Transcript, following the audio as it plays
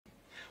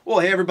Well,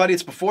 hey everybody,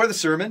 it's Before the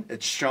Sermon.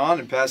 It's Sean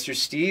and Pastor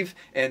Steve.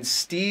 And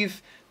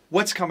Steve,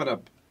 what's coming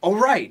up? Oh,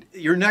 right,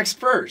 your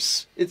next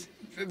verse. It's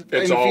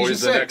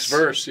always the next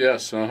verse,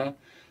 yes.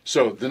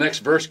 So the next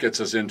verse gets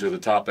us into the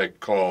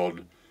topic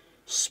called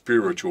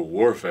spiritual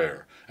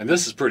warfare. And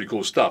this is pretty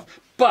cool stuff.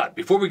 But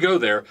before we go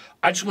there,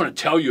 I just want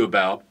to tell you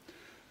about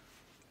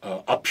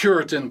a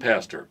Puritan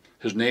pastor.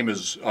 His name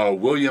is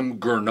William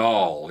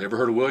Gurnall. You ever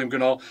heard of William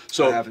Gurnall?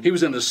 So he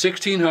was in the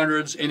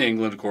 1600s in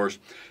England, of course.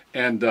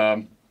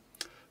 And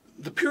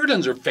the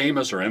Puritans are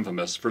famous or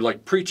infamous for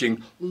like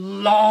preaching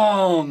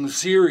long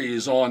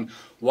series on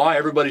why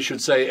everybody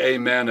should say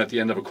amen at the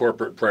end of a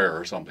corporate prayer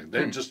or something.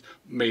 They just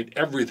made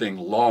everything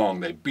long.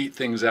 They beat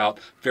things out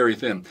very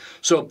thin.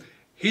 So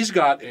he's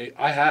got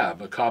I have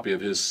a copy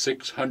of his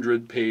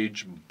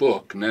 600-page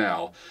book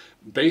now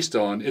based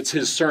on, it's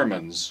his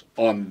sermons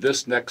on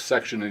this next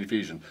section in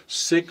Ephesians.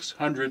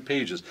 600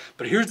 pages.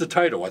 But here's the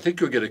title. I think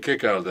you'll get a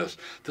kick out of this.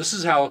 This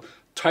is how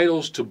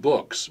titles to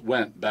books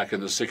went back in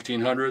the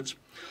 1600s.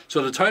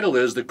 So the title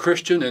is The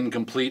Christian in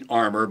Complete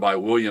Armor by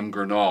William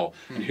Gurnall.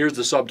 And here's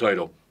the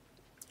subtitle.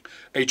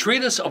 A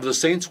treatise of the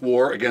saints'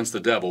 war against the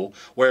devil,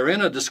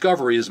 wherein a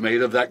discovery is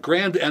made of that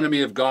grand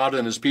enemy of God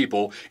and his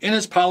people, in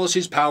his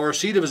policies, power,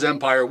 seat of his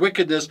empire,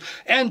 wickedness,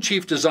 and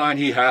chief design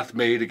he hath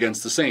made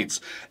against the saints.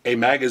 A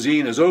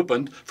magazine is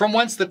opened, from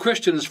whence the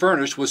Christian is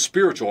furnished with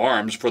spiritual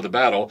arms for the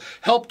battle,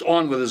 helped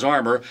on with his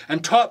armor,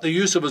 and taught the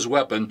use of his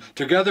weapon,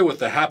 together with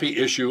the happy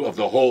issue of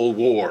the whole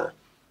war.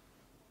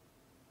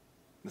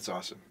 That's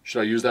awesome. Should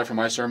I use that for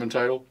my sermon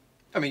title?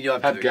 I mean, you'll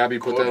have to Gabby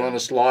put that on a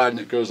slide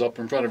and it goes up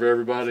in front of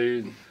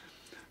everybody.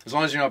 As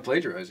long as you're not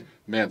plagiarizing.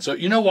 Man, so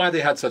you know why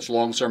they had such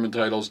long sermon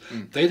titles?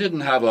 They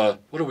didn't have a,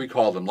 what do we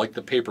call them, like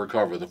the paper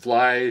cover, the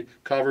fly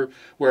cover,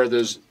 where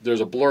there's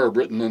a blurb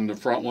written in the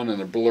front one and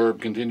the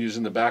blurb continues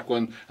in the back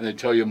one, and they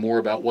tell you more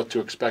about what to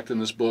expect in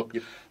this book.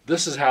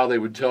 This is how they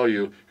would tell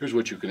you, here's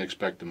what you can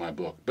expect in my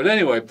book. But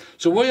anyway,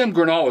 so William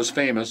Gurnall was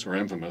famous, or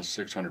infamous,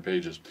 600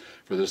 pages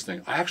for this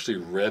thing. I actually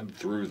read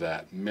through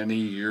that many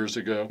years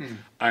ago.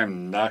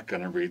 I'm not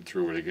going to read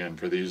through it again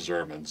for these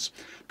sermons.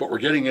 But we're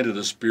getting into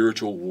the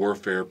spiritual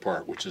warfare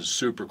part, which is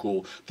super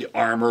cool. The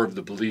armor of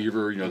the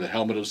believer, you know, the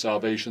helmet of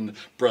salvation, the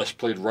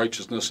breastplate of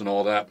righteousness and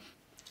all that.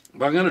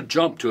 But I'm going to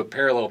jump to a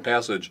parallel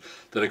passage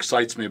that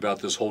excites me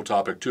about this whole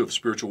topic, too, of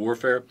spiritual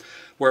warfare,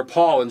 where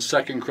Paul in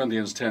 2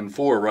 Corinthians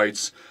 10:4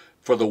 writes,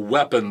 "For the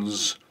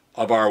weapons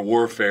of our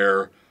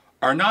warfare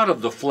are not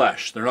of the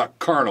flesh." They're not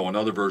carnal,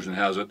 another version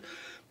has it,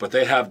 but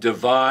they have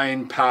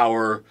divine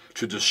power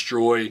to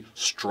destroy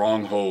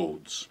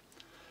strongholds.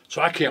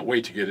 So I can't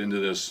wait to get into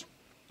this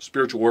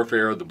spiritual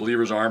warfare, the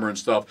believer's armor and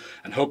stuff,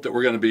 and hope that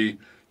we're going to be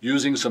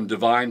using some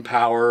divine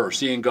power or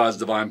seeing God's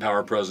divine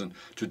power present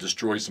to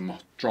destroy some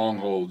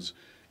strongholds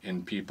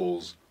in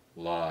people's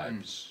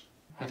lives.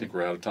 I think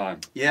we're out of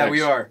time. Yeah, Thanks.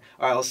 we are.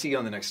 All right, I'll see you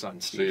on the next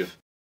one, Steve. See you.